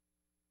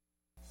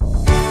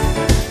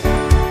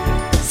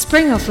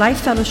Spring of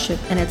Life Fellowship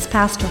and its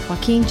pastor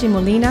Joaquin G.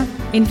 Molina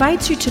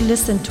invites you to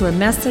listen to a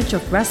message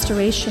of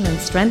restoration and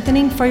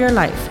strengthening for your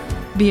life.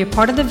 Be a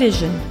part of the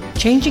vision,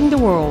 changing the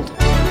world.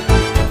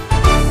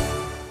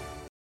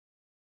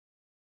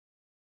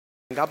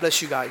 God bless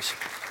you guys.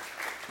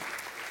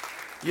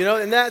 You know,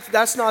 and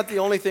that's not the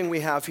only thing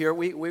we have here.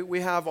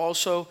 We have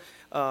also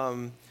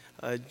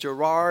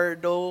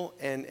Gerardo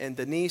and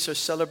Denise are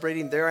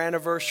celebrating their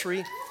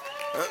anniversary.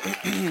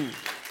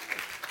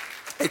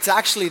 It's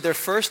actually their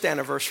first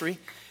anniversary,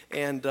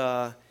 and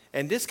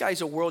this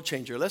guy's a world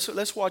changer.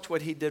 Let's watch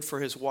what he did for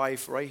his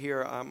wife right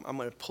here. I'm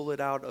going to pull it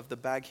out of the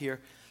bag here.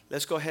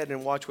 Let's go ahead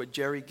and watch what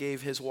Jerry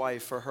gave his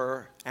wife for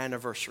her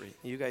anniversary.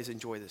 You guys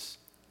enjoy this.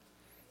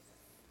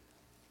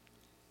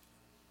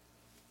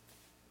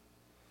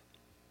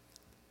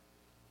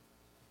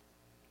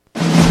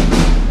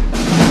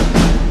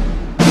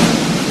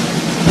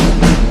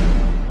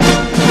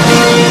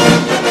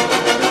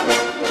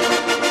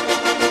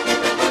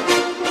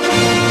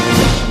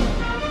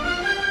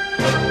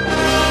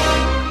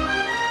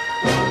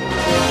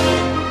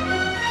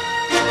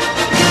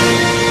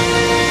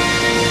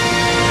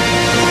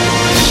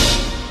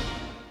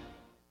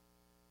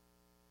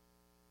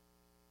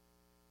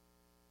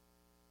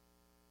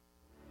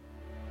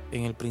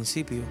 En el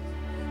principio,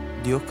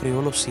 Dios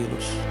creó los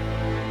cielos,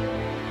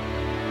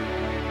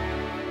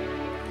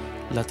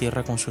 la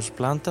tierra con sus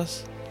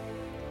plantas,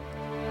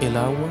 el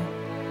agua,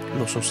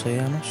 los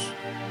océanos.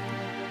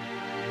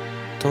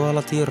 Toda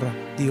la tierra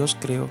Dios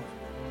creó.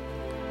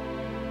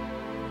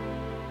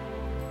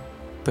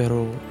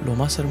 Pero lo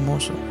más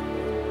hermoso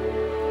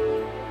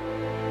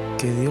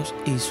que Dios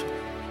hizo,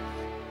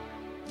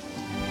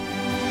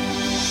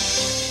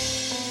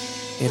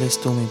 eres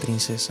tú, mi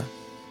princesa.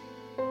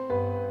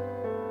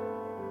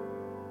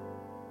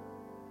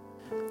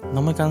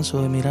 No me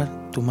canso de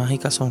mirar tu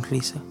mágica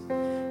sonrisa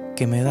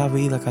que me da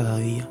vida cada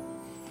día.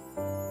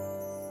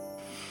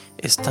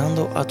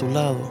 Estando a tu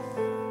lado,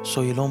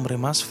 soy el hombre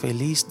más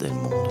feliz del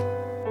mundo.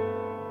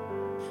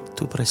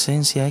 Tu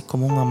presencia es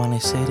como un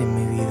amanecer en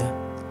mi vida.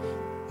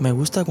 Me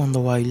gusta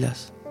cuando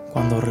bailas,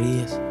 cuando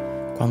ríes,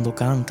 cuando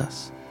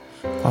cantas,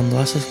 cuando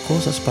haces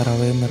cosas para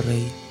verme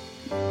reír.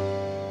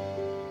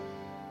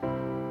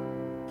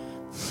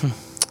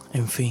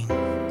 En fin,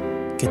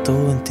 que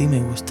todo en ti me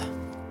gusta.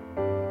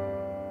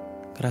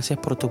 Gracias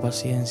por tu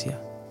paciencia,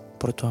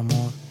 por tu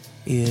amor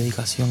y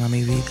dedicación a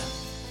mi vida.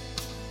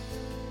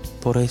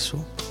 Por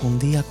eso, un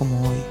día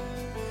como hoy,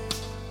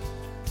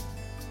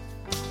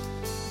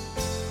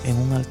 en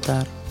un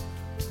altar,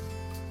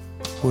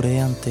 juré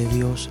ante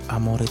Dios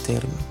amor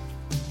eterno,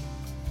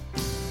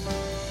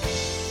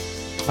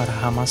 para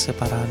jamás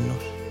separarnos.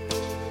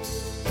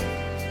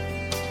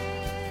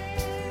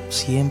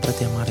 Siempre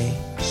te amaré,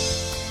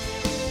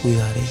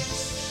 cuidaré.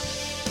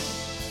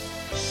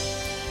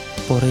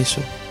 Por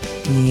eso,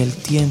 ni el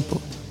tiempo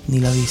ni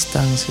la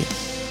distancia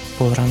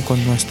podrán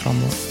con nuestro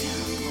amor.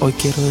 Hoy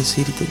quiero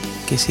decirte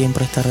que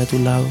siempre estaré a tu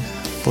lado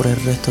por el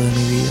resto de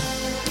mi vida.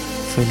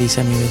 Feliz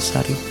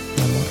aniversario,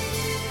 mi amor.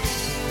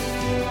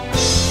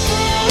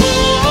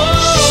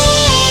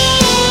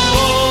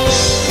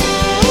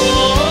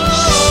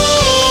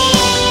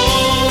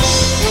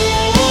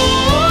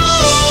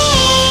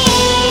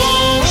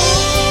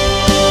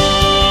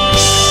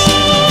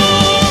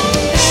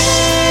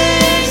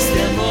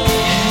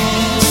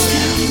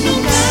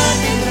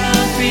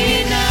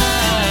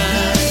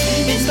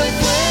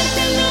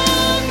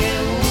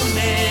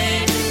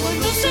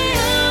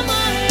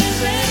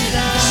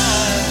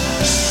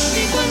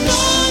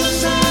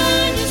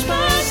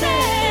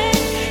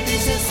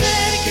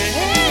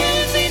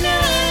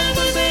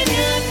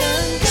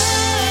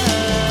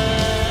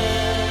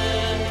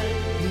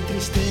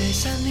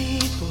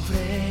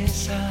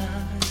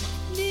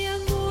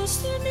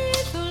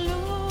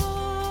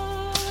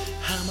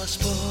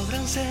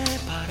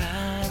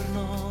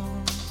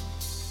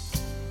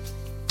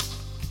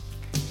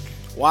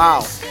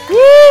 Wow.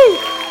 Woo!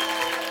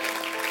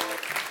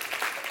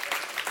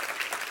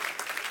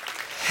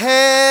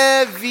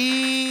 Heavy.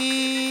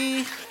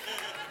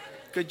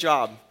 Good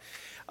job.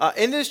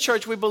 In this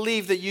church, we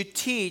believe that you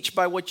teach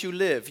by what you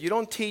live. You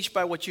don't teach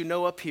by what you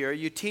know up here.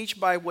 You teach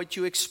by what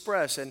you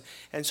express. And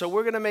so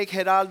we're going to make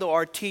Geraldo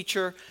our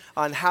teacher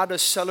on how to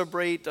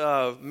celebrate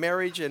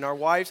marriage and our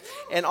wives.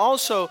 And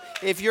also,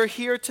 if you're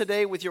here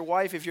today with your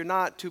wife, if you're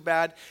not, too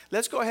bad.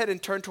 Let's go ahead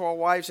and turn to our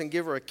wives and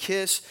give her a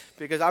kiss,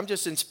 because I'm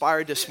just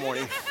inspired this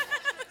morning.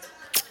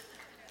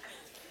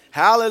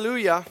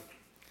 Hallelujah.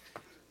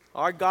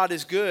 Our God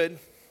is good.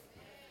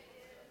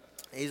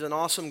 He's an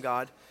awesome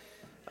God.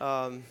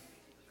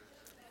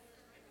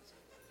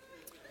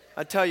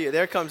 I tell you,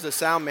 there comes the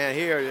sound man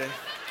here.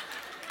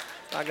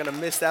 Not going to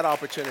miss that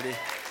opportunity.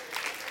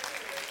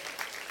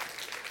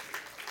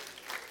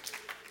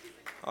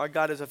 Our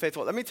God is a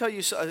faithful. Let me tell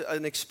you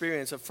an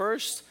experience. The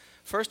first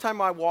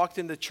time I walked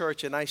into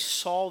church and I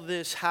saw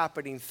this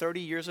happening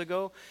 30 years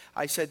ago,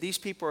 I said, these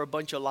people are a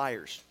bunch of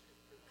liars.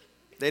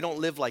 They don't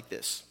live like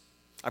this.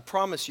 I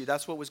promise you,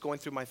 that's what was going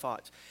through my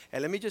thoughts.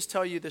 And let me just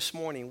tell you this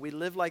morning, we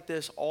live like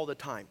this all the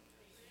time.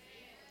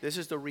 This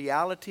is the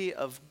reality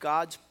of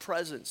God's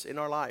presence in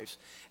our lives.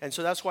 And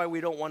so that's why we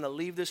don't want to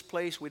leave this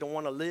place. We don't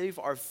want to leave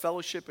our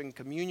fellowship and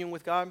communion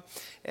with God.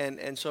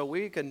 And so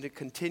we can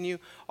continue.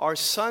 Our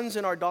sons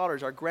and our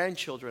daughters, our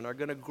grandchildren are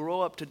going to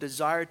grow up to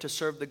desire to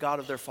serve the God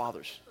of their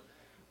fathers.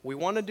 We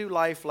want to do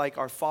life like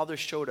our fathers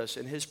showed us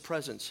in His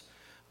presence,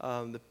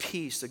 the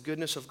peace, the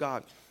goodness of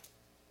God.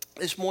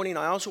 This morning,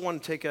 I also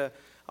want to take an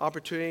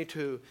opportunity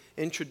to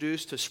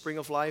introduce to Spring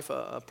of Life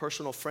a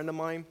personal friend of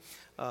mine,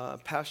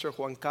 Pastor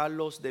Juan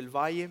Carlos del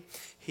Valle.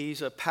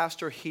 He's a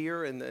pastor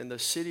here in the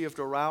city of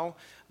Doral.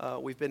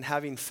 We've been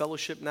having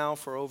fellowship now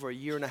for over a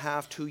year and a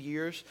half, 2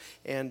 years.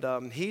 And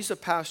he's a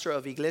pastor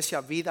of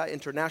Iglesia Vida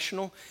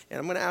International. And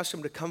I'm going to ask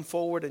him to come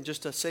forward and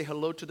just to say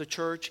hello to the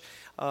church.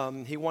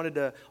 He wanted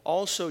to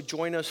also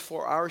join us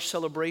for our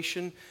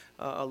celebration.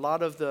 A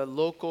lot of the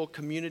local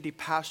community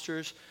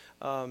pastors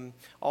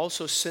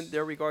also sent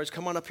their regards.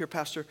 Come on up here,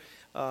 Pastor.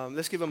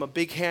 Let's give him a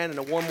big hand and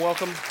a warm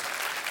welcome.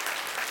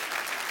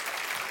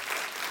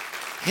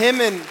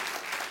 Him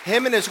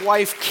and his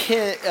wife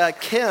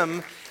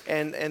Kim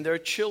and their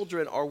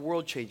children are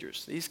world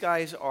changers. These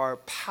guys are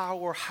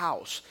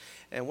powerhouse.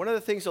 And one of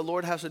the things the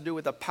Lord has to do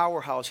with a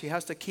powerhouse, He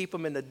has to keep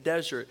them in the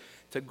desert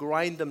to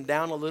grind them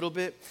down a little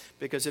bit.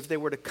 Because if they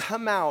were to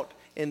come out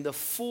in the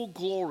full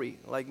glory,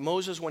 like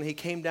Moses when he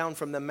came down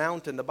from the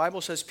mountain, the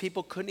Bible says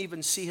people couldn't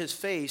even see his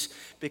face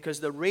because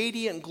the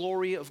radiant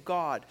glory of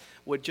God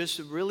would just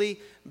really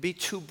be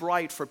too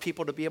bright for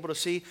people to be able to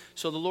see.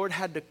 So the Lord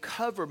had to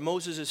cover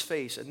Moses'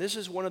 face. And this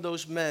is one of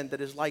those men that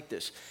is like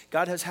this.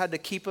 God has had to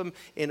keep him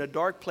in a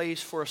dark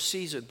place for a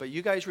season. But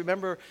you guys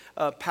remember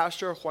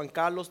Pastor Juan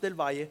Carlos del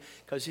Valle,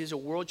 because he's a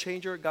world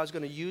changer. God's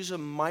going to use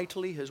him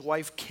mightily. His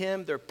wife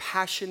Kim, they're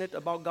passionate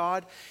about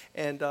God.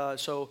 And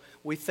so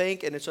we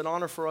thank, and it's an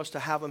honor for us to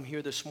have him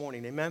here this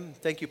morning. Amen.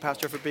 Thank you,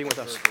 Pastor, for being with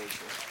us.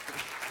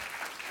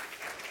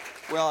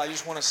 Well, I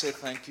just want to say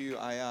thank you.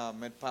 I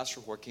met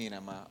Pastor Joaquin.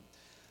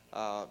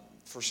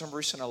 For some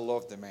reason, I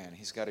love the man.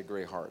 He's got a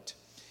great heart.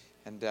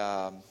 And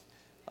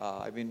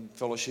I've been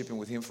fellowshipping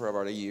with him for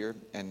about a year.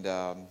 And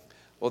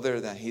other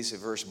than he's a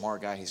very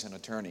smart guy, he's an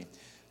attorney,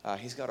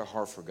 he's got a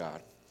heart for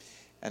God.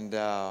 And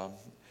I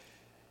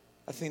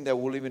think that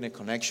we live in a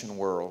connection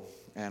world.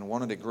 And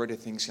one of the greatest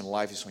things in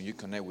life is when you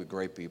connect with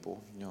great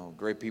people. You know,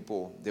 great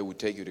people, they will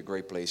take you to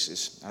great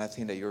places. And I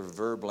think that you're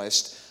very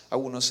blessed. I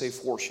would not say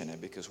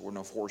fortunate, because we're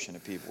not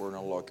fortunate people. We're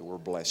not lucky. We're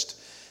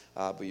blessed.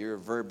 But you're a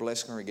very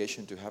blessed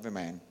congregation to have a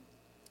man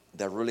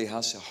that really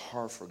has a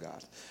heart for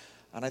God.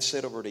 And I've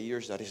said over the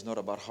years that it's not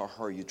about how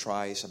hard you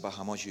try. It's about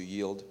how much you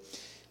yield.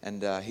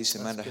 And he's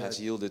a man that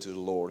has yielded to the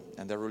Lord.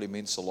 And that really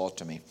means a lot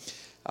to me.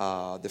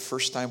 The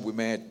first time we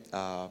met,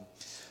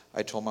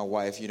 I told my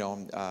wife,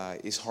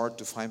 it's hard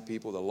to find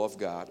people that love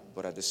God,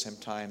 but at the same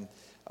time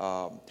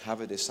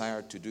have a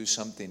desire to do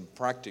something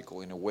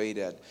practical in a way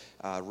that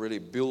really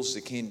builds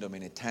the kingdom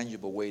in a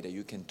tangible way that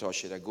you can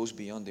touch it, that goes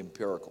beyond the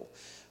empirical,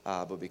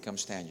 but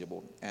becomes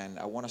tangible. And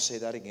I want to say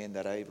that again,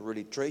 that I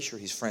really treasure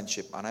his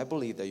friendship, and I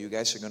believe that you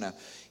guys are going to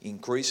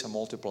increase and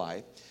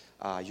multiply.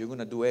 You're going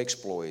to do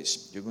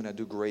exploits. You're going to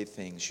do great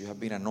things. You have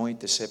been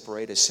anointed,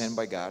 separated, sent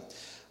by God.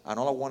 And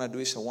all I want to do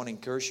is I want to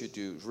encourage you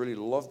to really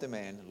love the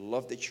man,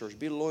 love the church,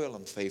 be loyal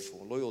and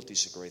faithful. Loyalty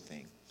is a great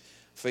thing.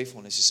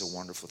 Faithfulness is a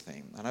wonderful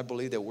thing. And I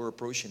believe that we're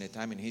approaching a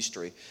time in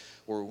history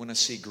where we're going to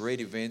see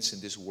great events in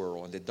this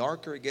world. And the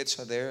darker it gets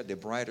out there, the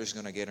brighter it's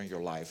going to get in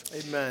your life.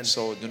 Amen.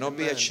 So do not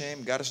be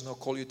ashamed. God has not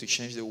called you to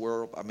change the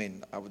world. I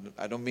mean,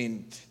 I don't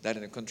mean that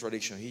in a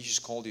contradiction. He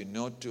just called you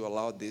not to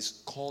allow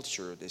this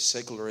culture, this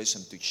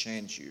secularism, to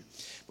change you.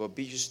 But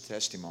be just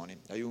testimony.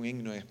 Hay un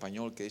himno en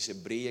español que dice,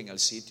 brilla en el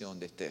sitio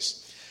donde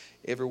estés.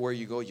 Everywhere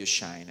you go, you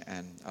shine.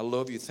 And I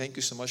love you. Thank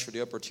you so much for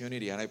the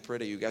opportunity. And I pray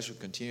that you guys will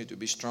continue to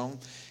be strong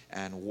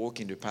and walk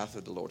in the path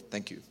of the Lord.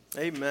 Thank you.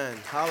 Amen.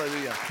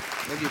 Hallelujah.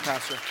 Thank you,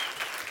 Pastor.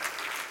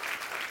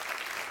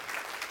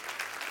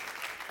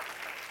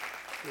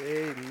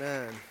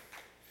 Amen.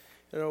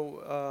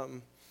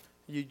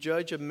 You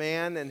judge a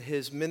man and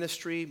his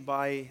ministry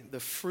by the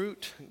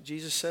fruit.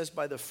 Jesus says,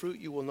 by the fruit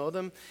you will know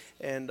them.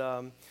 And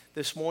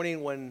this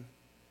morning when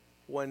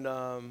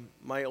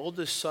my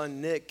oldest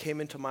son, Nick,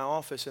 came into my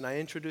office and I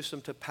introduced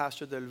him to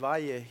Pastor Del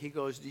Valle, he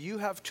goes, do you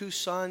have two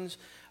sons,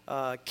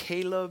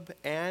 Caleb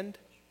and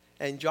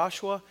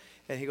Joshua?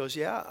 And he goes,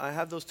 yeah, I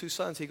have those two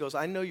sons. He goes,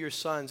 I know your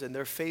sons and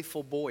they're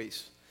faithful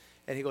boys.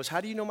 And he goes, how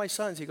do you know my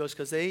sons? He goes,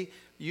 because they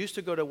used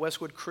to go to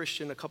Westwood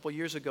Christian a couple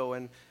years ago,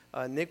 and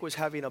Nick was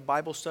having a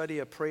Bible study,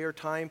 a prayer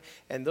time,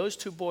 and those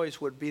two boys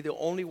would be the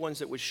only ones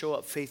that would show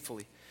up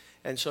faithfully.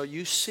 And so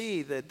you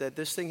see that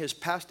this thing has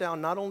passed down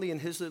not only in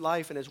his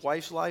life and his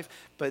wife's life,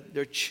 but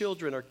their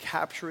children are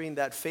capturing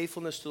that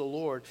faithfulness to the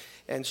Lord.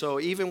 And so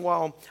even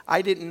while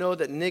I didn't know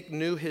that Nick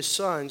knew his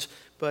sons,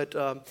 but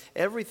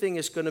everything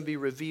is going to be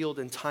revealed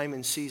in time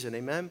and season.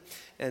 Amen?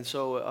 And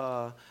so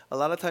a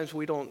lot of times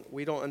we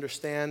don't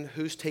understand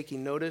who's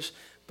taking notice,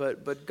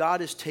 but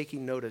God is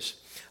taking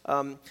notice.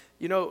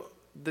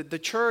 The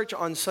church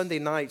on Sunday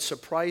night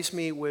surprised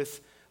me with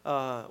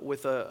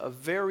a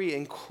very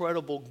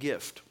incredible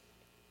gift.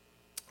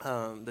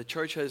 The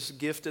church has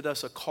gifted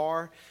us a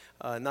car,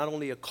 not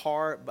only a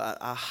car, but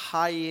a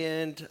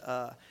high-end,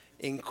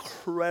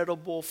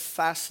 incredible,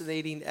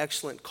 fascinating,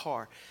 excellent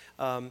car.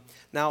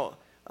 Now,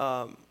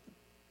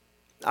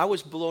 I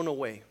was blown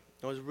away.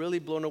 I was really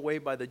blown away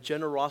by the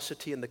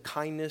generosity and the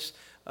kindness.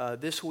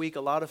 This week,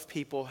 a lot of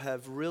people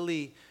have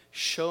really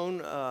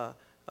shown,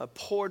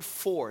 poured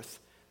forth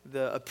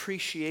the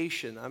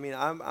appreciation. I mean,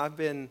 I've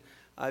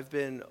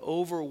been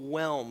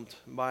overwhelmed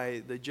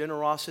by the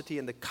generosity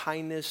and the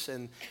kindness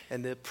and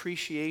the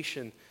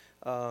appreciation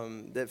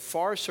that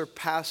far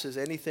surpasses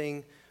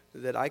anything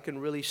that I can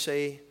really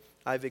say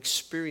I've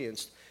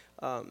experienced.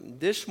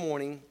 This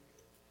morning,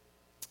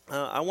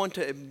 I want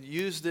to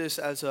use this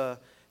as a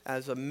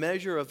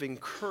measure of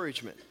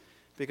encouragement,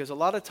 because a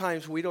lot of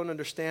times we don't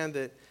understand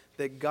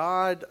that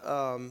God,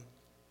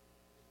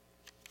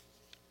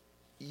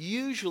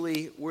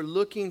 usually we're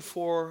looking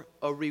for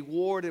a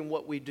reward in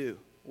what we do.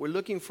 We're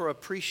looking for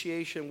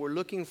appreciation. We're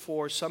looking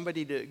for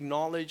somebody to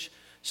acknowledge,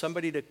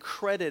 somebody to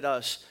credit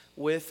us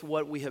with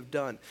what we have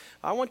done.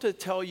 I want to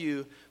tell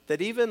you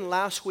that even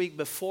last week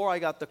before I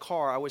got the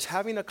car, I was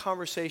having a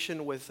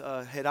conversation with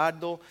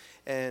Gerardo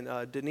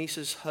and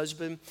Denise's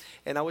husband,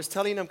 and I was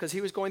telling him, because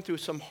he was going through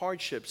some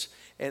hardships,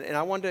 and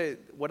I wanted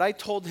to, what I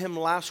told him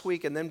last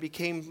week and then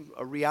became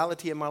a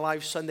reality in my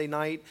life Sunday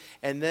night,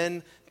 and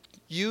then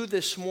you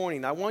this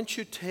morning, I want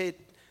you to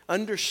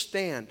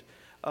understand.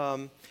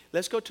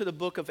 Let's go to the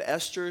book of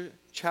Esther,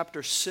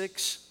 chapter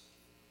 6,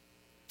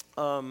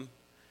 and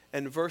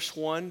verse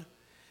 1.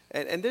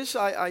 And this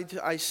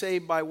I say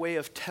by way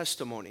of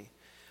testimony.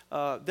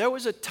 There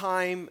was a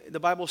time,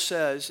 the Bible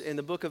says, in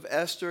the book of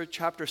Esther,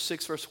 chapter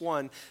 6, verse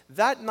 1,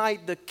 that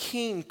night the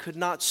king could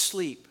not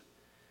sleep.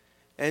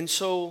 And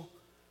so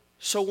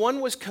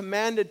one was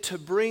commanded to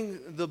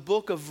bring the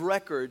book of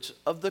records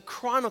of the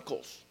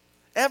Chronicles,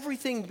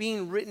 everything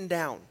being written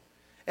down,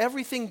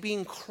 everything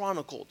being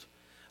chronicled.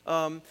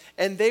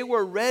 And they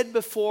were read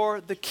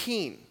before the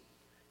king.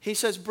 He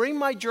says, bring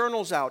my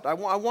journals out. I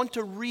want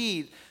to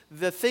read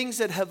the things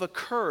that have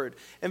occurred.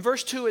 In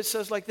verse 2 it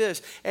says like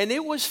this, and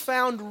it was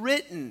found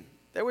written.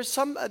 There was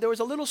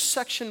a little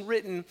section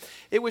written.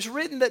 It was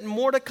written that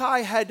Mordecai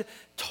had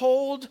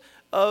told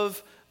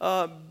of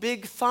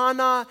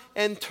Bigthana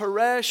and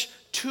Teresh,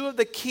 two of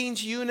the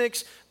king's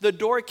eunuchs, the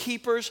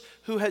doorkeepers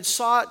who had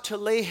sought to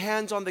lay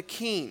hands on the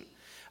king.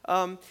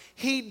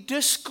 He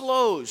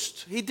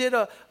disclosed, he did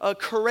a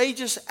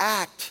courageous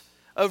act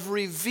of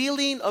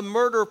revealing a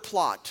murder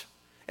plot.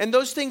 And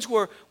those things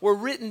were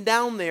written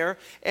down there,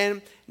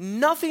 and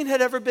nothing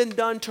had ever been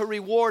done to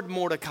reward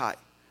Mordecai.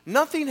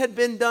 Nothing had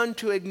been done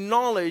to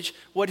acknowledge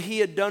what he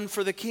had done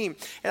for the king.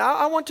 And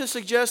I want to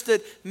suggest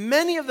that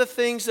many of the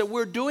things that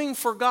we're doing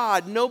for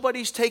God,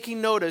 nobody's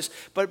taking notice.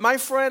 But my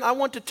friend, I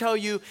want to tell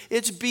you,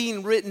 it's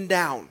being written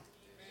down.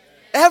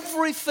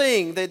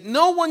 Everything that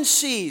no one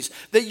sees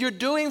that you're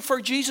doing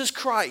for Jesus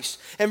Christ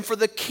and for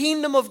the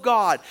kingdom of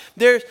God,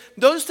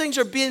 those things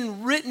are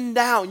being written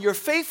down. Your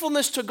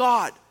faithfulness to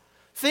God,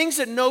 things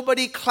that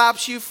nobody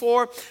claps you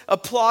for,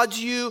 applauds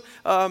you,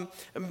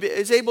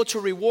 is able to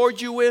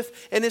reward you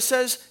with. And it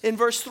says in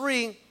verse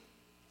 3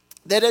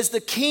 that as the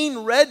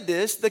king read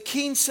this, the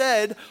king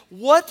said,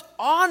 what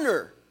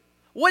honor,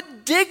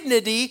 what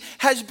dignity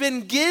has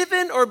been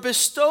given or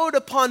bestowed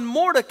upon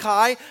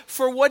Mordecai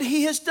for what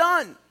he has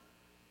done?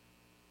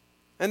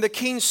 And the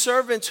king's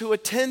servants who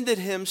attended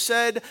him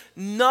said,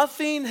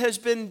 nothing has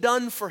been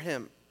done for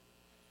him.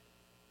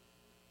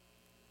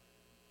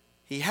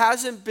 He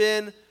hasn't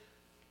been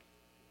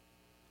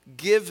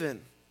given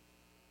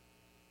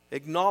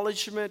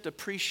acknowledgement,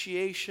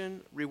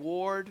 appreciation,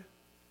 reward,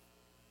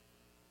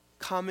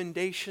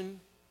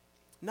 commendation.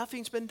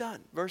 Nothing's been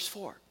done. Verse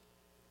 4.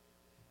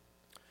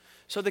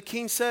 So the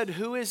king said,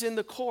 who is in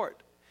the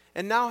court?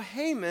 And now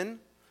Haman,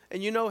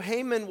 and you know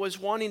Haman was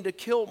wanting to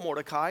kill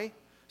Mordecai.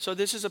 So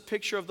this is a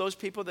picture of those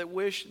people that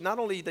wish not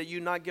only that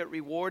you not get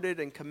rewarded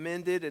and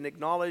commended and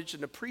acknowledged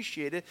and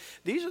appreciated.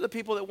 These are the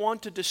people that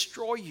want to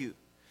destroy you.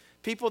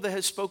 People that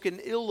have spoken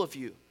ill of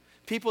you.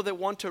 People that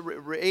want to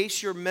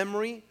erase your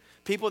memory.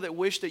 People that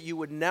wish that you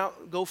would now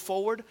go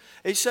forward.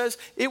 It says,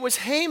 it was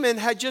Haman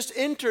had just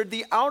entered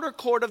the outer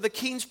court of the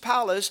king's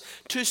palace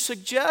to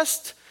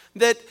suggest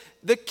that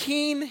the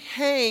king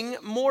hang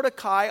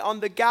Mordecai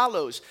on the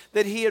gallows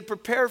that he had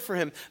prepared for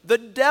him. The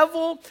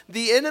devil,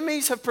 the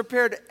enemies have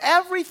prepared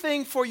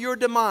everything for your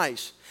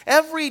demise.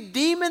 Every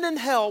demon in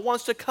hell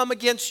wants to come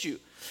against you.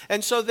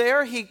 And so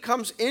there he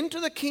comes into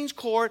the king's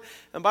court,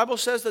 and the Bible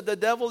says that the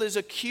devil is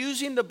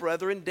accusing the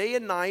brethren day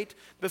and night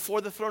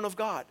before the throne of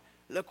God.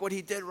 Look what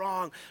he did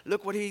wrong.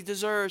 Look what he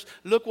deserves.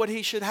 Look what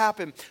he should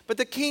happen. But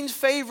the king's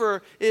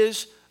favor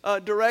is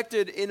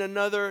directed in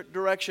another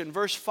direction.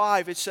 Verse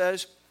 5, it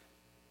says,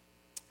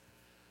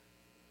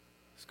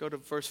 let's go to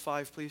verse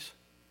 5, please.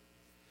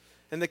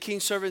 And the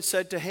king's servant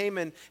said to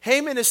Haman,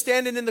 Haman is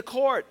standing in the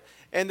court.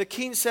 And the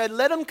king said,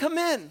 let him come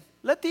in.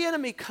 Let the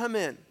enemy come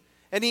in.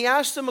 And he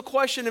asked him a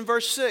question in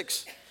verse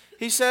 6.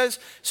 He says,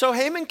 so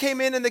Haman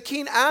came in, and the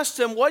king asked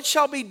him, what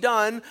shall be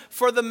done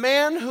for the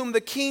man whom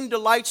the king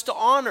delights to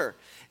honor?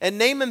 And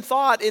Naaman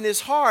thought in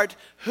his heart,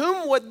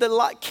 whom would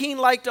the king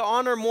like to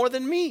honor more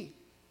than me?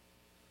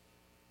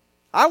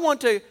 I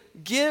want to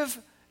give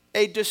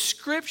a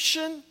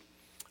description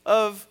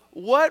of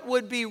what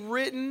would be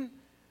written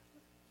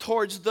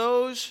towards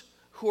those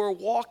who are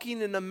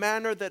walking in a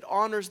manner that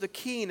honors the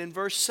king. In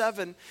verse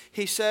 7,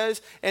 he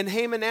says, and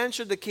Haman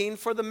answered the king,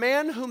 for the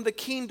man whom the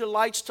king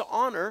delights to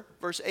honor,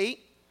 verse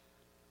 8,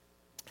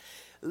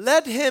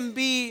 let him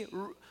be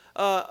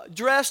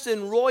dressed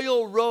in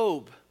royal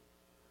robe,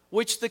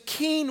 which the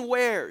king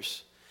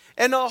wears,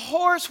 and a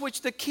horse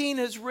which the king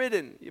has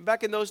ridden.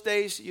 Back in those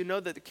days, you know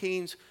that the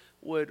kings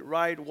would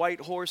ride white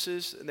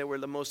horses, and they were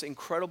the most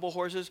incredible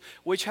horses,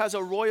 which has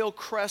a royal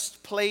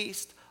crest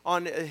placed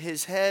on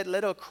his head.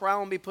 Let a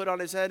crown be put on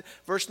his head.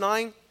 Verse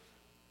 9.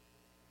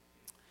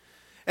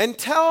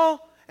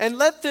 And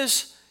let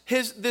this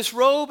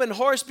robe and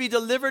horse be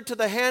delivered to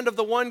the hand of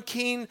the one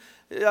king's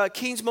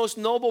most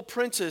noble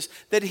princes,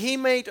 that he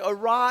may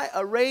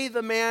array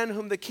the man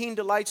whom the king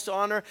delights to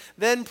honor,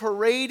 then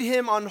parade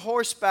him on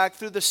horseback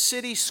through the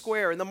city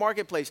square in the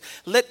marketplace.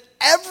 Let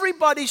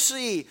everybody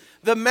see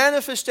the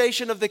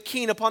manifestation of the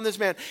king upon this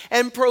man,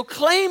 and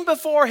proclaim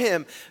before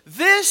him,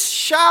 this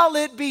shall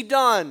it be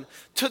done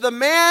to the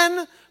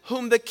man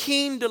whom the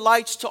king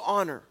delights to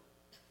honor.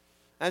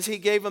 As he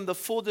gave him the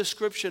full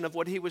description of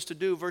what he was to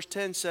do, verse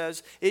 10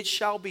 says, it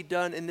shall be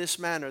done in this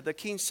manner. The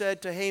king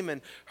said to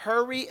Haman,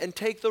 hurry and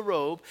take the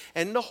robe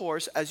and the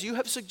horse, as you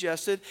have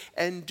suggested,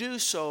 and do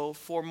so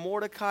for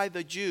Mordecai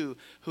the Jew,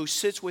 who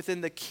sits within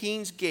the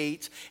king's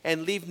gates,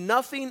 and leave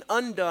nothing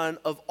undone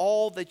of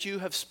all that you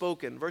have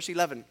spoken. Verse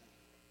 11.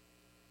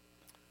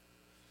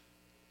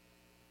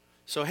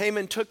 So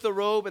Haman took the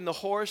robe and the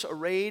horse,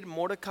 arrayed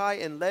Mordecai,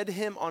 and led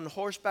him on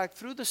horseback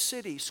through the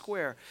city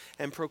square,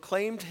 and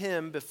proclaimed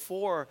him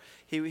before,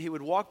 he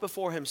would walk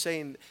before him,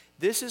 saying,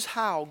 this is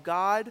how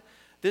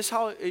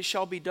it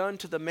shall be done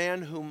to the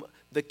man whom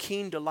the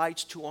king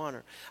delights to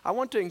honor. I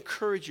want to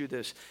encourage you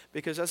this,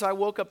 because as I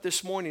woke up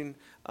this morning,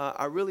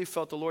 I really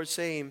felt the Lord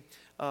saying,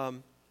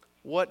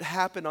 what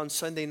happened on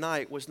Sunday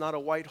night was not a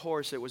white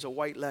horse, it was a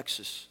white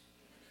Lexus.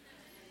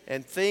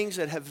 And things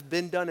that have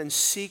been done in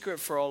secret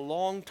for a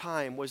long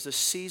time was the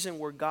season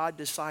where God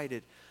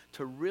decided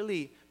to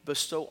really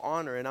bestow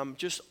honor. And I'm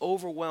just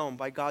overwhelmed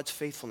by God's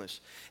faithfulness.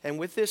 And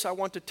with this, I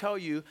want to tell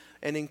you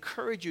and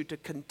encourage you to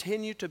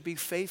continue to be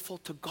faithful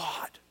to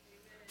God.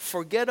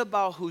 Forget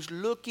about who's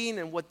looking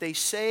and what they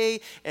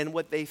say and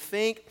what they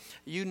think.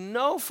 You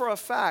know for a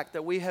fact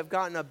that we have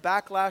gotten a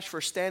backlash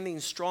for standing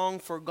strong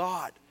for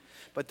God.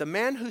 But the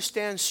man who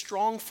stands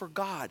strong for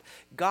God,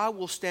 God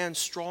will stand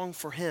strong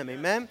for him.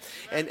 Amen?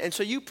 And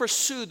so you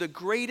pursue the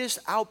greatest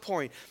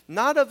outpouring,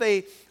 not of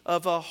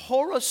a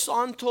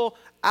horizontal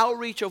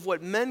outreach of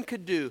what men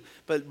could do,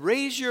 but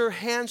raise your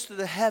hands to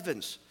the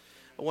heavens.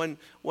 When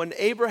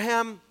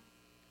Abraham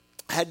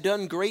had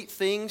done great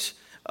things,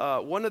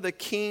 one of the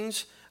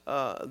kings,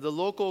 the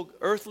local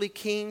earthly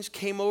kings,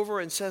 came over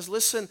and says,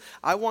 listen,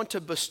 I want to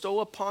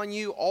bestow upon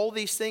you all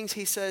these things.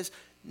 He says,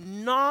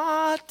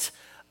 not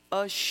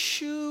a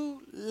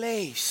shoelace,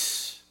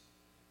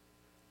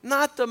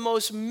 not the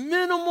most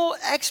minimal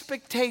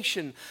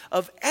expectation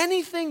of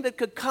anything that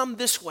could come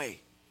this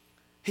way.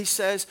 He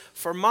says,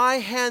 for my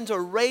hands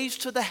are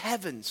raised to the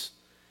heavens,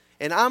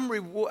 and I'm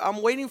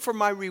waiting for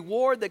my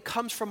reward that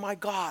comes from my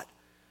God,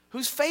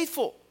 who's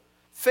faithful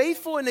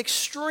in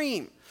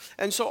extreme.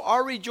 And so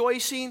our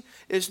rejoicing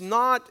is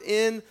not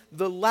in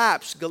the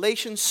lapse.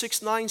 Galatians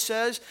 6:9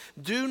 says,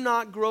 do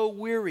not grow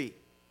weary.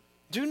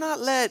 Do not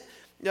let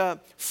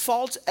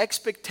false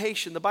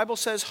expectation. The Bible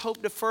says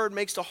hope deferred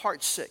makes the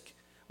heart sick.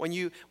 When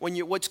you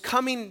what's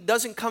coming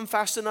doesn't come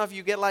fast enough,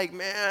 you get like,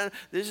 man,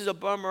 this is a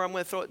bummer, I'm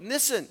going to throw it.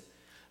 Listen,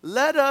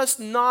 let us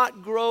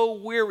not grow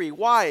weary.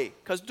 Why?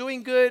 Because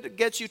doing good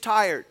gets you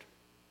tired.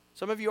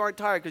 Some of you aren't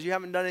tired because you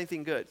haven't done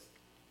anything good.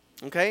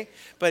 Okay?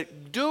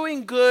 But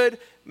doing good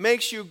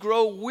makes you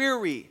grow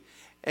weary.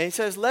 And he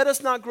says, let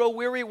us not grow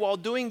weary while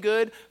doing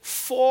good,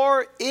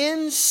 for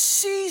in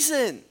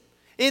season,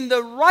 in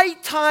the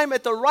right time,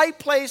 at the right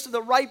place, to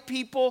the right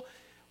people,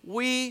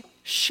 we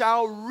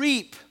shall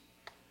reap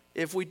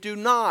if we do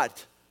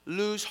not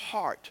lose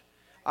heart.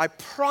 I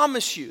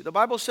promise you, the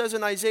Bible says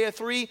in Isaiah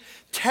 3,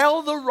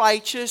 tell the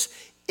righteous,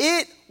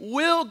 it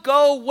will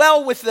go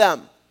well with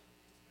them.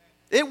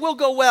 It will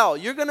go well.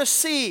 You're going to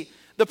see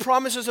the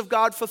promises of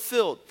God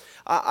fulfilled.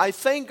 I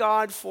thank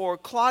God for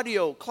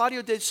Claudio.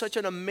 Claudio did such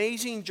an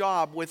amazing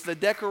job with the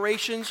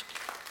decorations.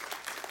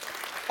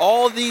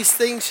 All these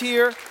things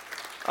here.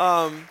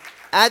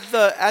 At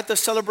the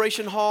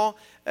celebration hall,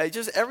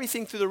 just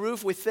everything through the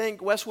roof. We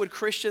thank Westwood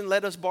Christian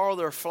let us borrow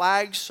their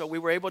flags, so we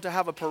were able to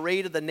have a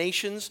parade of the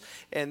nations,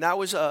 and that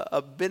was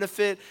a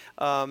benefit.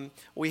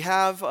 We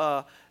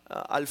have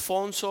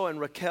Alfonso and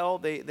Raquel.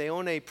 They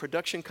own a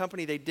production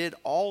company. They did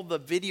all the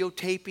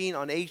videotaping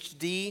on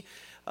HD.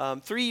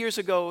 3 years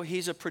ago,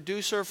 he's a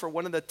producer for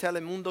one of the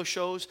Telemundo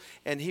shows,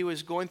 and he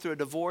was going through a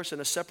divorce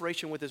and a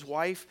separation with his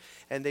wife,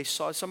 and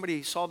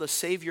somebody saw the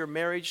Save Your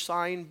Marriage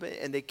sign,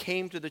 and they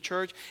came to the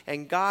church,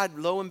 and God,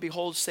 lo and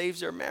behold,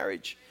 saves their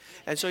marriage.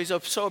 And so he's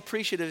so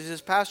appreciative. He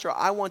says, Pastor,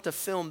 I want to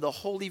film the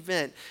whole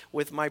event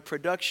with my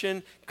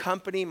production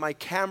company, my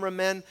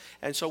cameramen.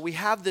 And so we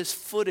have this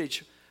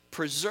footage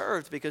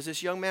preserved because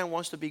this young man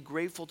wants to be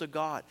grateful to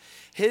God.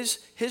 His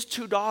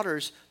two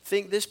daughters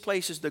think this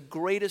place is the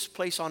greatest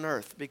place on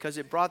earth because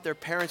it brought their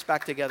parents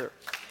back together.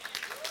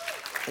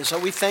 And so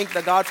we thank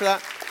the God for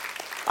that.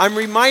 I'm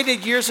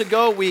reminded years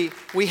ago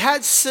we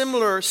had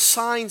similar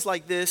signs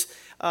like this.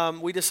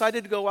 We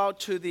decided to go out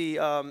to the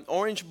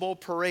Orange Bowl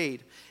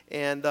Parade,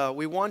 and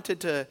we wanted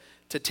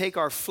to take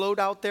our float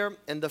out there.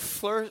 And the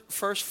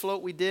first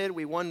float we did,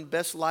 we won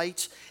Best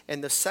Lights.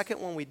 And the second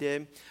one we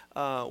did,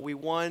 we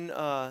won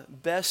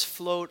Best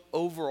Float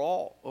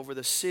overall over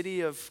the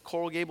city of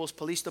Coral Gables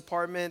Police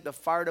Department, the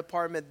fire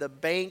department, the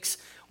banks.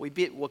 We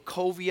beat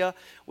Wachovia.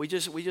 We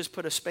just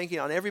put a spanking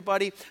on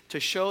everybody to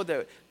show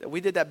that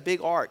we did that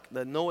big ark,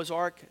 the Noah's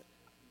Ark.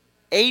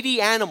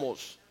 80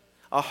 animals,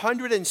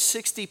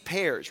 160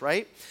 pairs,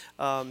 right?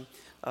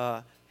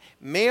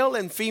 Male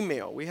and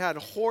female. We had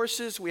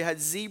horses, we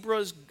had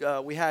zebras,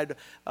 we had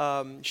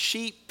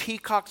sheep,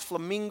 peacocks,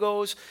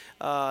 flamingos,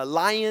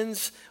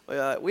 lions.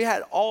 We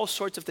had all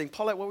sorts of things.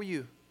 Paulette, what were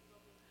you?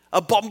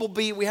 A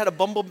bumblebee. We had a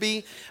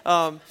bumblebee.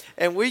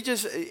 And we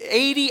just,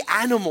 80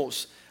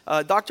 animals.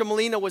 Dr.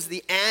 Molina was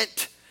the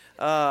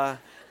ant.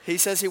 He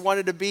says he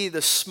wanted to be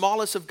the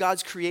smallest of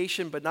God's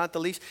creation, but not the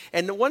least.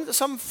 And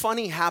something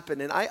funny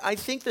happened, and I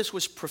think this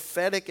was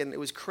prophetic, and it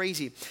was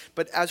crazy.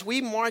 But as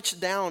we marched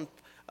down,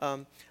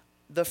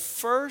 the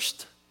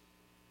first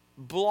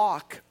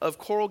block of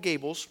Coral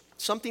Gables,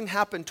 something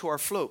happened to our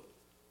float.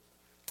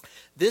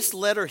 This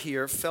letter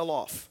here fell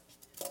off.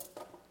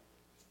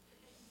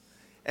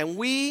 And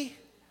we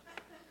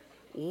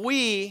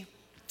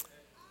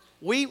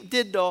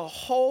did the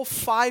whole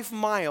 5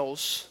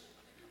 miles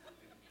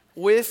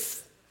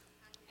with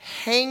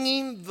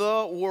hanging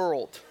the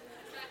world.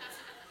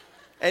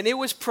 And it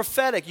was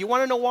prophetic. You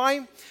want to know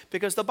why?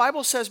 Because the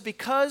Bible says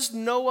because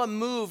Noah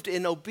moved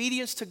in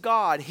obedience to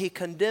God, he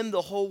condemned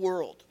the whole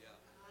world.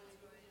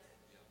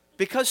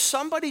 Because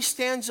somebody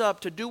stands up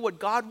to do what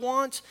God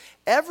wants,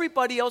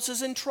 everybody else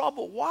is in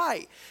trouble.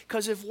 Why?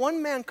 Because if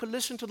one man could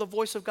listen to the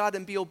voice of God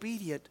and be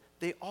obedient,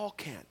 they all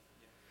can.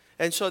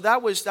 And so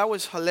that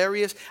was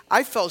hilarious.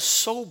 I felt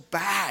so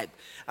bad.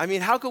 I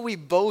mean, how could we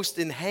boast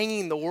in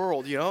hanging the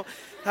world, you know?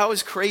 That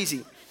was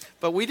crazy.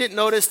 But we didn't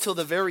notice till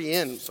the very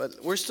end.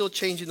 But we're still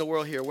changing the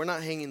world here. We're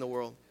not hanging the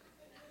world.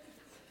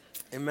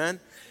 Amen?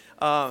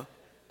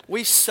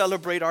 We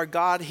celebrate our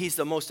God. He's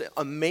the most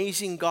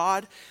amazing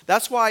God.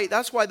 That's why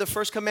the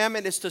first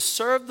commandment is to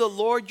serve the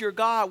Lord your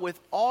God with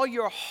all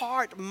your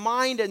heart,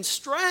 mind, and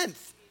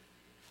strength.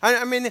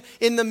 I mean,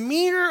 in the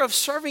meter of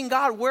serving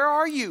God, where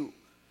are you?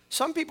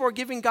 Some people are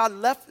giving God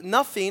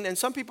nothing, and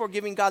some people are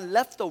giving God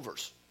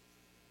leftovers.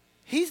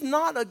 He's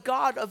not a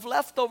God of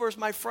leftovers,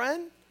 my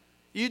friend.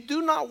 You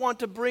do not want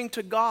to bring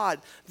to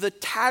God the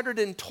tattered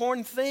and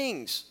torn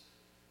things.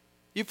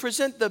 You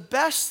present the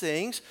best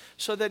things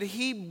so that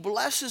He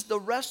blesses the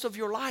rest of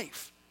your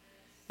life.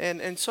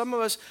 And some of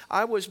us,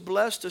 I was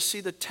blessed to see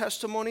the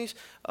testimonies,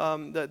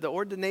 the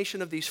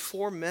ordination of these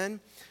 4 men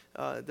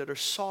that are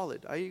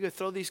solid. You could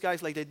throw these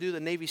guys like they do the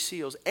Navy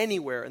SEALs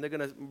anywhere, and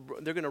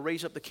they're gonna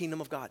raise up the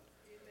kingdom of God.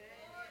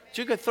 Amen.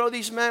 So you could throw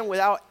these men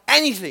without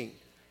anything,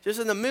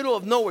 just in the middle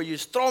of nowhere. You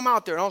just throw them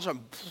out there, and all of a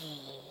sudden,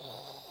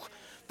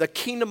 the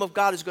kingdom of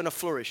God is going to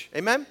flourish.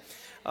 Amen?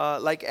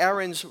 Like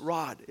Aaron's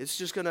rod. It's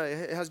just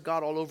it has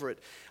God all over it.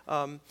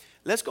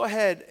 Let's go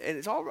ahead. And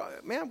it's all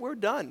right. Man, we're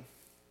done.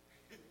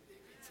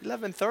 It's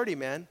 11:30,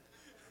 man.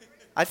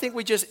 I think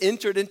we just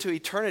entered into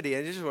eternity.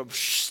 And just went,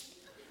 shh.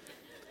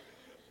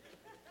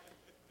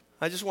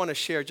 I just want to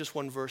share just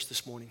one verse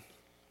this morning.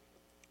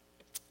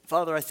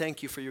 Father, I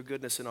thank you for your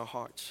goodness in our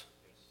hearts.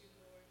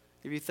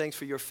 Give you thanks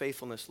for your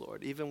faithfulness,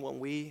 Lord. Even when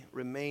we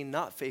remain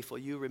not faithful,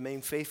 you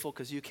remain faithful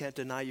because you can't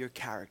deny your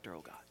character,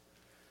 oh God.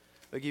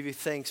 I give you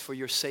thanks for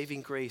your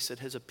saving grace that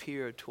has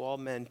appeared to all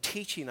men,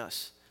 teaching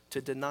us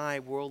to deny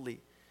worldly,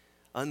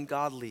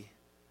 ungodly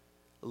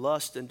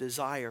lust and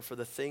desire for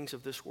the things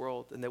of this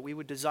world, and that we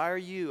would desire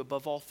you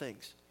above all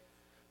things.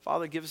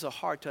 Father, give us a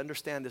heart to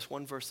understand this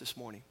one verse this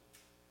morning.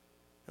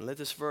 And let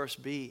this verse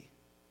be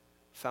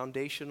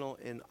foundational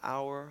in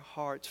our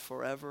hearts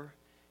forever.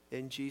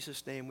 In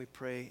Jesus' name we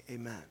pray,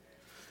 amen.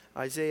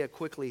 Isaiah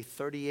quickly,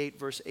 38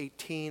 verse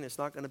 18. It's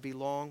not going to be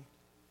long.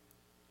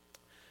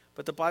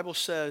 But the Bible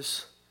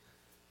says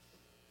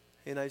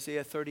in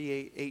Isaiah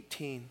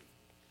 38:18,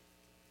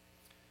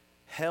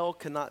 hell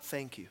cannot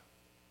thank you.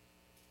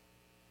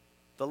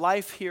 The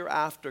life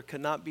hereafter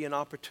cannot be an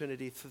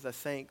opportunity to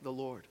thank the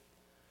Lord.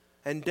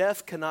 And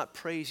death cannot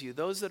praise you.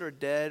 Those that are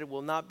dead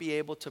will not be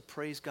able to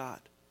praise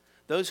God.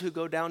 Those who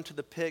go down to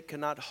the pit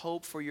cannot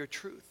hope for your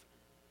truth.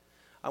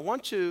 I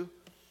want you,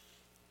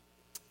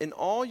 in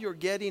all your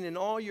getting, in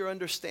all your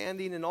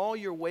understanding, in all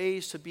your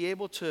ways, to be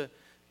able to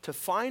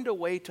find a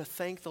way to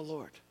thank the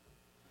Lord.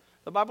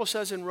 The Bible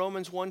says in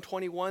Romans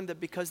 1:21 that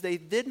because they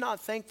did not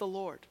thank the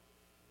Lord,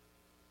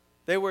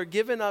 they were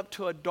given up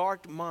to a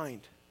dark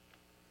mind.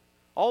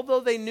 Although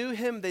they knew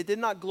him, they did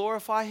not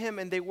glorify him,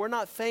 and they were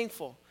not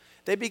thankful.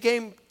 They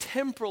became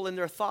temporal in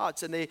their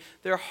thoughts, and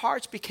their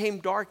hearts became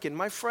darkened.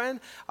 My friend,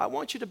 I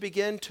want you to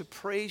begin to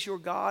praise your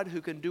God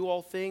who can do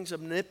all things,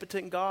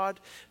 omnipotent God,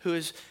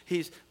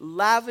 he's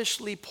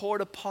lavishly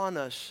poured upon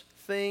us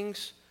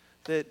things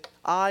that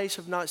eyes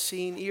have not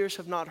seen, ears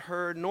have not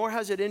heard, nor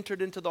has it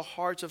entered into the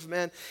hearts of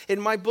men. In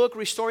my book,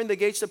 Restoring the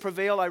Gates That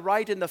Prevail, I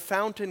write in the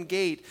fountain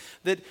gate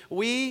that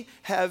we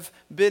have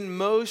been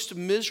most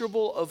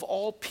miserable of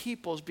all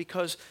peoples,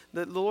 because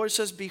the Lord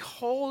says,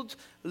 behold,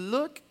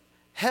 look,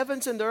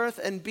 heavens and earth,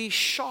 and be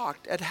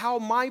shocked at how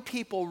my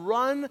people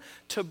run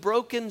to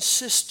broken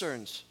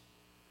cisterns,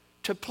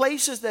 to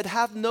places that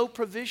have no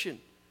provision.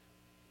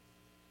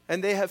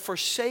 And they have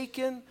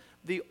forsaken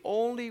the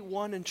only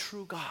one and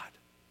true God.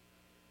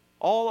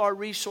 All our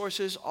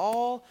resources,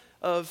 all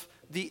of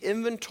the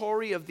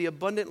inventory of the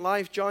abundant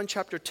life. John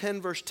chapter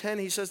 10, verse 10,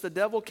 he says, the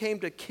devil came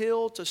to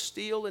kill, to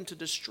steal, and to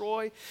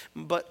destroy,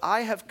 but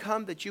I have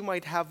come that you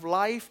might have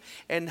life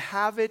and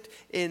have it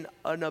in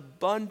an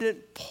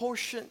abundant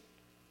portion.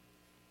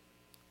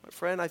 My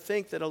friend, I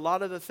think that a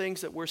lot of the things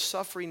that we're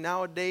suffering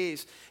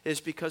nowadays is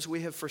because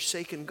we have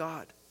forsaken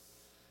God.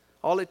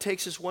 All it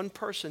takes is one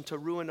person to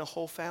ruin a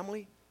whole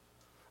family.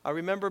 I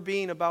remember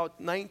being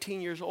about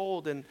 19 years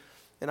old, and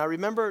I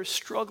remember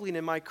struggling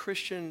in my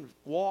Christian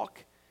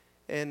walk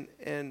and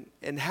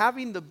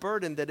having the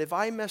burden that if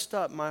I messed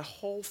up, my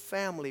whole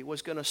family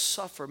was going to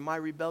suffer my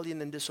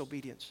rebellion and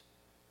disobedience.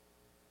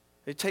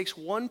 It takes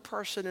one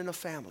person in a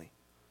family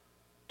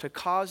to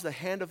cause the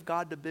hand of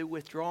God to be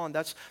withdrawn.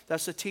 That's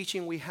the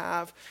teaching we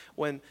have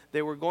when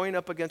they were going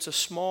up against a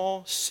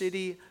small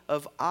city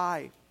of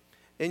Ai.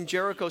 In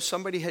Jericho,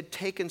 somebody had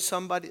taken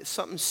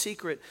something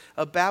secret,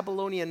 a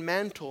Babylonian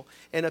mantle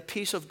and a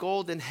piece of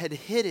gold, and had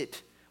hid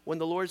it, when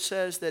the Lord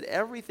says that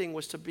everything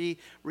was to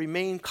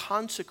remain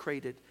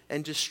consecrated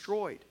and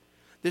destroyed.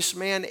 This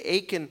man,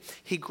 Achan,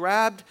 he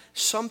grabbed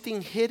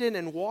something hidden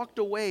and walked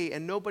away,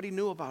 and nobody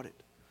knew about it.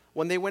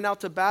 When they went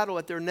out to battle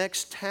at their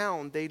next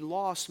town, they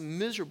lost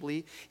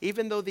miserably,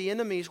 even though the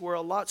enemies were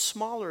a lot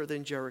smaller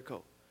than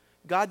Jericho.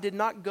 God did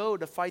not go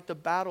to fight the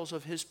battles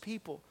of his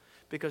people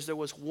because there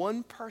was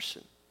one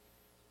person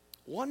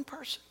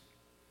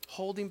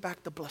holding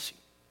back the blessing.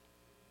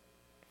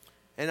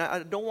 And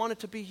I don't want it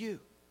to be you.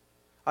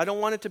 I don't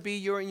want it to be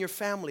you and your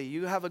family.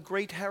 You have a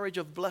great heritage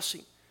of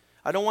blessing.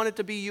 I don't want it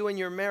to be you in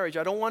your marriage.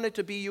 I don't want it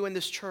to be you in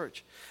this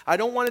church. I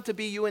don't want it to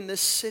be you in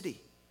this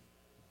city.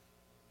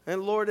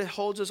 And Lord, it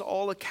holds us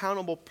all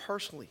accountable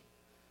personally.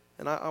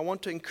 And I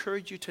want to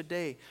encourage you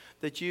today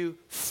that you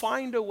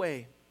find a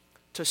way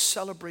to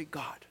celebrate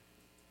God.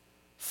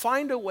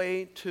 Find a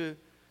way to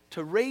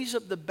raise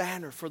up the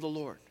banner for the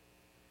Lord.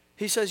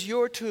 He says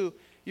you're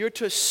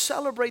to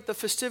celebrate the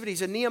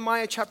festivities. In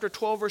Nehemiah chapter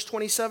 12, verse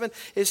 27,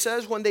 it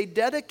says when they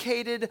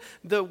dedicated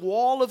the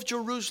wall of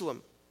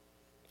Jerusalem,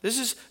 this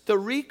is the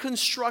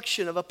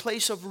reconstruction of a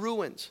place of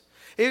ruins.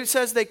 It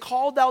says they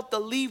called out the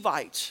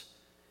Levites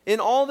in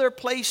all their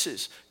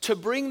places to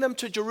bring them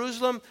to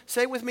Jerusalem.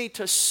 Say with me,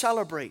 to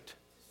celebrate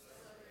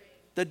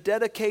the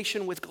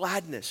dedication with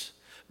gladness,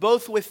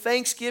 both with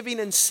thanksgiving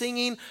and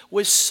singing,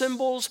 with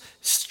cymbals,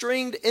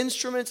 stringed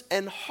instruments,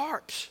 and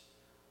harps.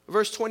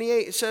 Verse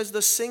 28, it says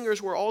the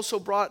singers were also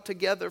brought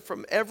together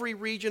from every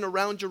region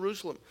around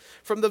Jerusalem,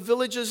 from the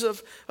villages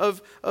of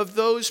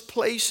those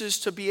places,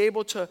 to be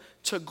able to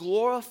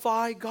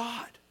glorify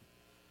God.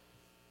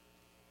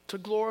 To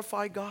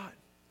glorify God.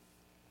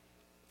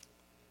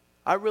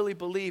 I really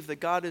believe that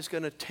God is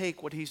going to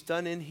take what he's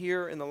done in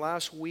here in the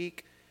last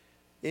week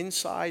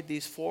inside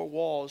these four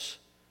walls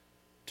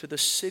to the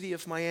city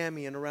of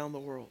Miami and around the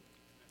world.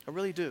 I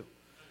really do.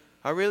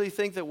 I really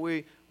think that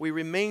we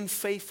remain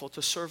faithful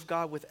to serve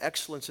God with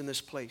excellence in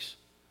this place.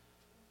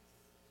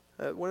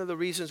 One of the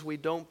reasons we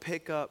don't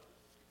pick up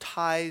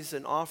tithes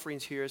and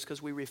offerings here is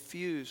because we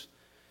refuse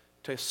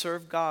to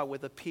serve God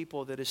with a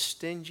people that is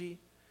stingy,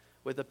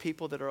 with a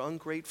people that are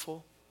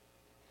ungrateful,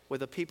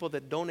 with a people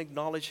that don't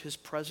acknowledge his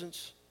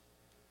presence.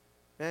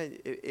 Man,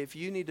 if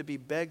you need to be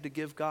begged to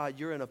give God,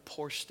 you're in a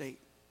poor state.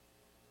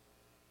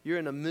 You're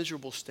in a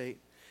miserable state.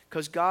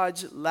 Because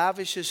God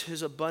lavishes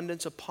his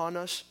abundance upon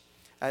us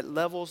at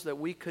levels that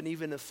we couldn't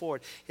even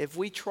afford. If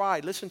we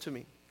tried, listen to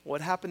me,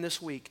 what happened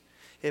this week,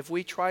 if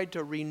we tried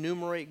to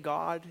remunerate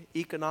God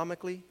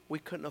economically, we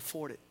couldn't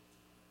afford it.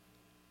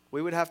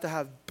 We would have to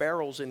have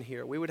barrels in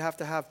here. We would have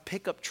to have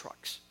pickup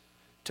trucks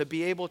to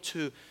be able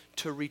to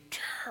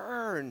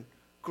return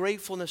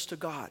gratefulness to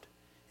God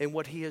in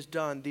what he has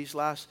done these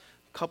last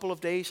couple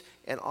of days,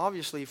 and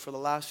obviously for the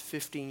last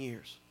 15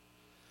 years.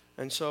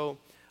 And so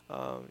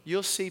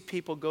you'll see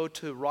people go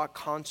to rock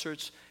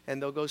concerts,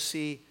 and they'll go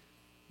see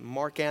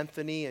Mark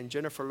Anthony and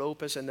Jennifer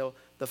Lopez, and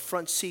the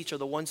front seats are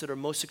the ones that are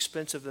most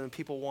expensive than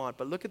people want.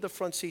 But look at the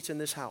front seats in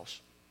this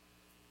house.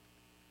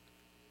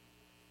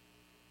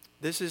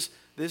 This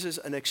is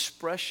an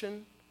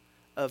expression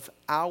of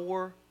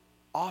our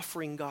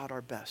offering God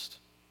our best.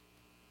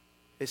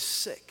 It's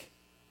sick.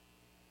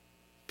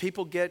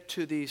 People get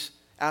to these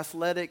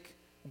athletic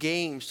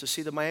games, to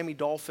see the Miami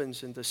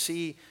Dolphins and to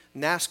see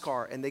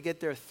NASCAR, and they get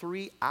there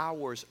 3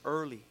 hours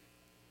early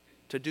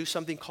to do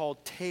something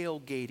called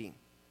tailgating.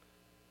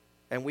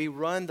 And we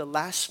run the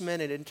last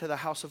minute into the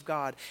house of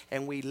God,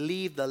 and we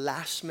leave the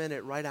last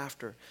minute right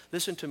after.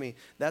 Listen to me,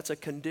 that's a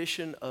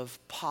condition of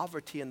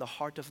poverty in the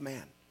heart of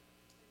man.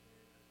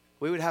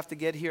 We would have to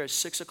get here at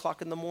 6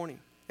 o'clock in the morning,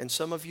 and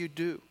some of you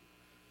do,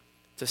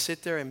 to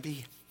sit there and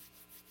be,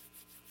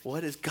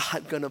 what is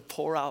God going to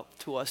pour out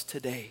to us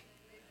today?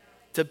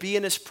 To be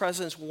in His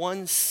presence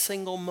one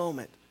single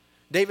moment.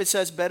 David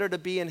says, better to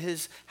be in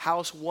His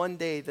house one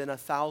day than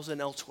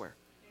 1,000 elsewhere.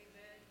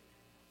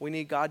 We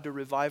need God to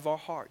revive our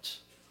hearts.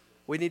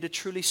 We need to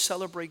truly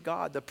celebrate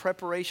God. The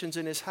preparations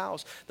in His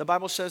house. The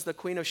Bible says the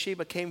Queen of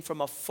Sheba came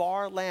from a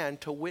far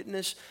land to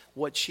witness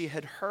what she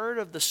had heard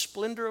of the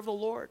splendor of the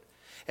Lord.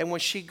 And when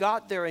she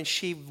got there and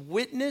she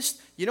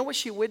witnessed, you know what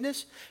she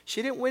witnessed?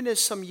 She didn't witness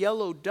some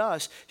yellow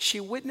dust. She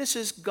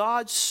witnesses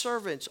God's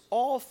servants,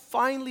 all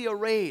finely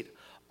arrayed,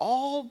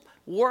 all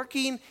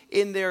working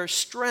in their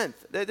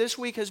strength. This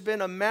week has been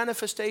a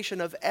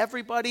manifestation of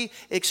everybody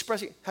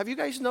expressing. Have you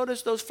guys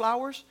noticed those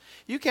flowers?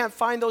 You can't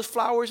find those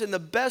flowers in the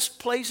best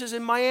places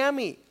in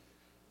Miami.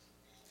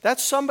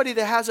 That's somebody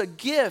that has a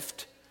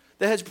gift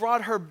that has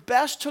brought her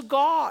best to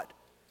God.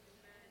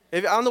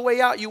 If on the way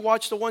out, you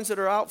watch the ones that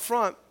are out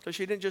front, because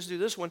she didn't just do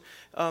this one.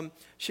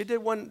 She did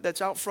one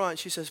that's out front.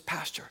 She says,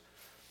 Pastor,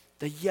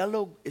 the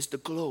yellow is the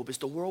globe. It's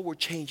the world we're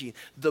changing.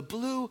 The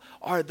blue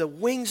are the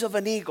wings of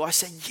an eagle. I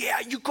said,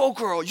 yeah, you go,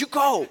 girl. You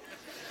go.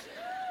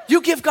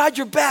 You give God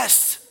your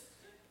best.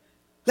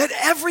 Let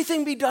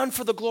everything be done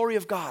for the glory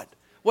of God.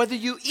 Whether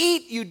you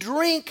eat, you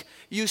drink,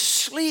 you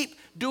sleep,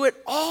 do it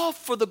all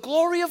for the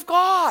glory of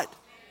God.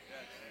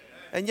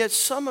 And yet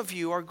some of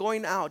you are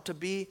going out to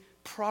be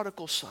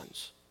prodigal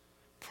sons,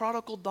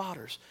 prodigal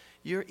daughters.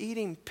 You're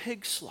eating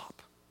pig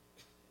slop.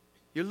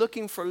 You're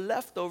looking for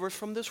leftovers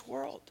from this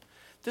world.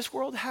 This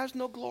world has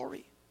no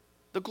glory.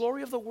 The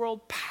glory of the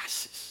world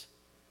passes,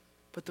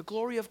 but the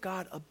glory of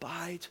God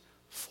abides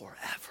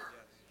forever.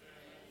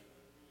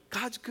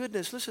 God's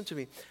goodness, listen to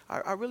me.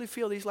 I really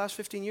feel these last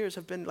 15 years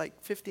have been like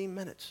 15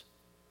 minutes.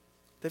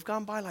 They've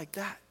gone by like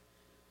that.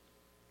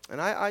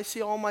 And I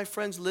see all my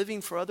friends living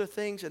for other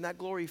things, and that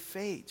glory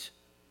fades.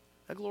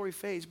 That glory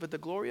fades, but the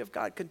glory of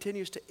God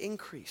continues to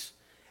increase,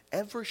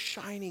 ever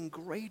shining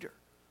greater.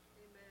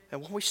 Amen.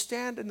 And when we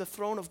stand in the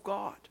throne of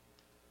God,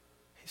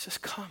 He says,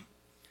 come.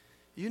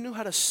 You knew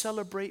how to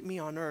celebrate me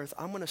on earth.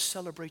 I'm going to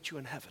celebrate you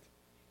in heaven.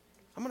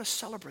 I'm going to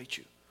celebrate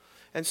you.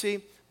 And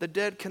see, the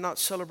dead cannot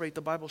celebrate,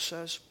 the Bible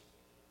says.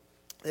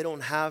 They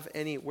don't have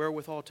any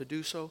wherewithal to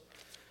do so.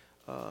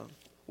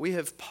 We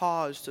have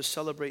paused to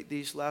celebrate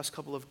these last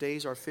couple of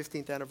days, our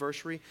 15th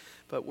anniversary,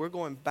 but we're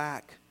going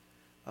back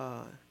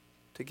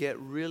to get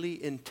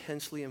really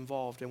intensely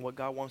involved in what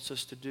God wants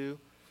us to do.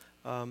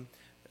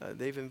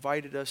 They've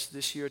invited us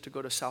this year to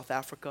go to South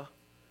Africa,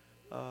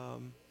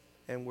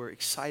 and we're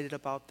excited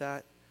about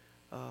that.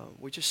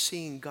 We're just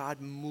seeing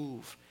God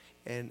move,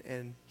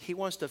 and He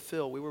wants to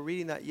fill. We were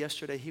reading that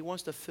yesterday. He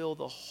wants to fill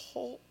the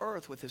whole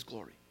earth with His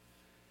glory.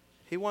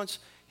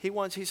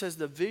 He says,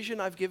 the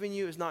vision I've given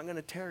you is not going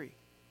to tarry.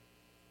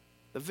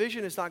 The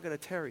vision is not going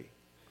to tarry,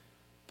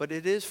 but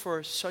it is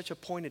for such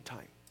appointed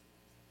time.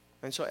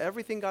 And so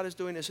everything God is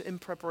doing is in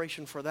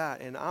preparation for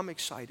that, and I'm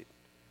excited.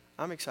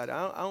 I'm excited.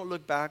 I don't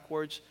look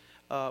backwards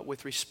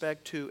with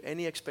respect to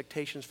any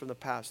expectations from the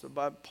past.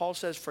 Paul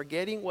says,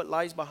 forgetting what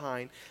lies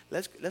behind,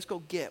 let's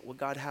go get what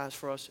God has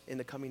for us in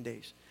the coming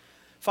days.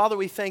 Father,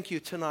 we thank you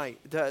tonight,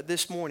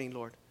 this morning,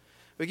 Lord.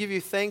 We give you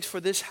thanks for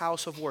this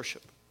house of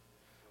worship.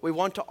 We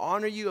want to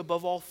honor you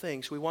above all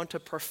things. We want to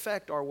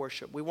perfect our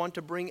worship. We want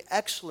to bring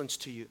excellence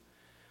to you.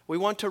 We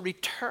want to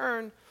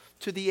return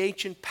to the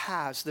ancient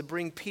paths that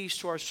bring peace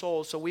to our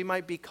souls, so we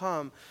might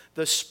become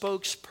the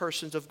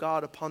spokespersons of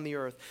God upon the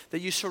earth. That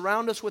you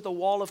surround us with a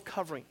wall of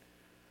covering.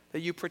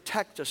 That you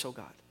protect us, oh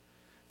God.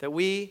 That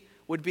we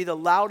would be the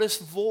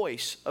loudest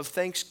voice of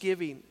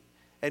thanksgiving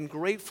and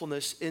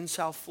gratefulness in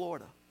South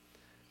Florida.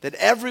 That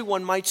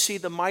everyone might see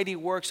the mighty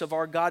works of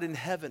our God in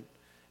heaven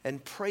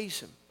and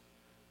praise Him.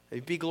 That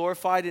He'd be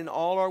glorified in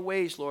all our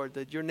ways, Lord.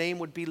 That your name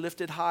would be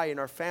lifted high in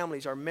our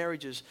families, our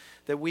marriages.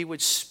 That we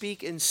would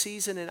speak in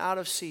season and out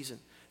of season.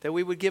 That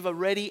we would give a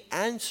ready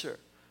answer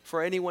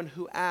for anyone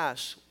who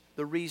asks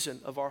the reason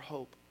of our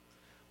hope.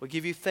 We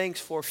give you thanks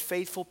for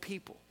faithful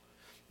people.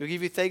 We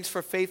give you thanks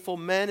for faithful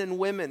men and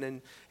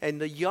women and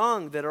the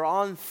young that are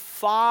on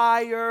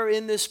fire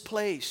in this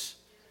place.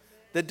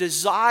 The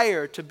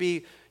desire to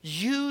be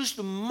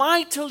used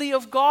mightily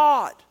of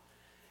God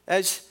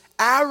as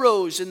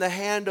arrows in the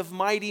hand of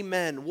mighty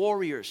men,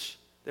 warriors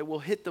that will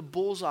hit the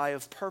bullseye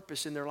of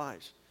purpose in their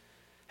lives.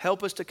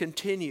 Help us to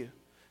continue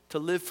to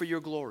live for your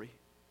glory,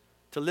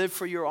 to live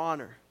for your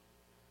honor,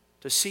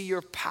 to see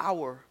your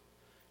power,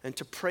 and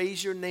to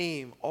praise your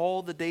name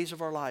all the days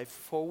of our life.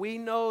 For we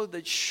know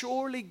that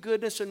surely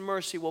goodness and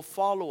mercy will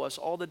follow us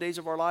all the days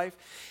of our life.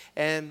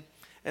 And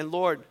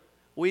Lord,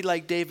 we,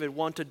 like David,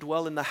 want to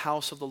dwell in the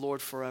house of the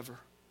Lord forever.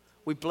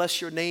 We bless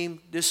your name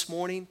this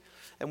morning.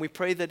 And we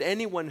pray that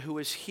anyone who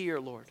is here,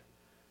 Lord,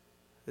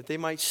 that they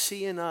might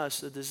see in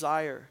us a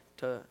desire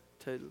to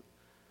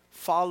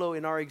follow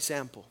in our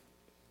example,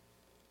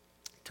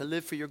 to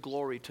live for your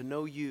glory, to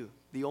know you,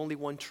 the only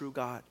one true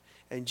God,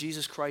 and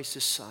Jesus Christ,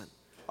 his Son,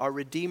 our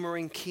Redeemer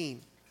and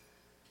King.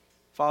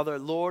 Father,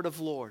 Lord of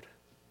Lord,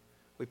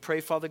 we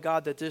pray, Father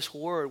God, that this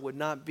word would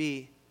not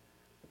be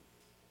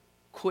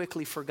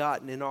quickly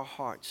forgotten in our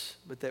hearts,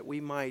 but that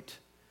we might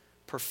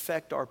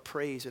perfect our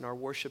praise and our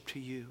worship to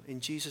you. In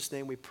Jesus'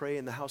 name we pray,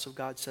 and the house of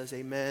God says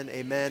amen,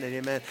 amen, and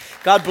amen.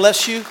 God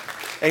bless you,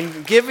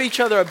 and give each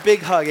other a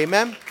big hug,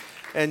 amen,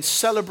 and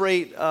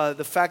celebrate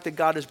the fact that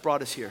God has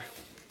brought us here.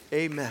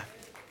 Amen.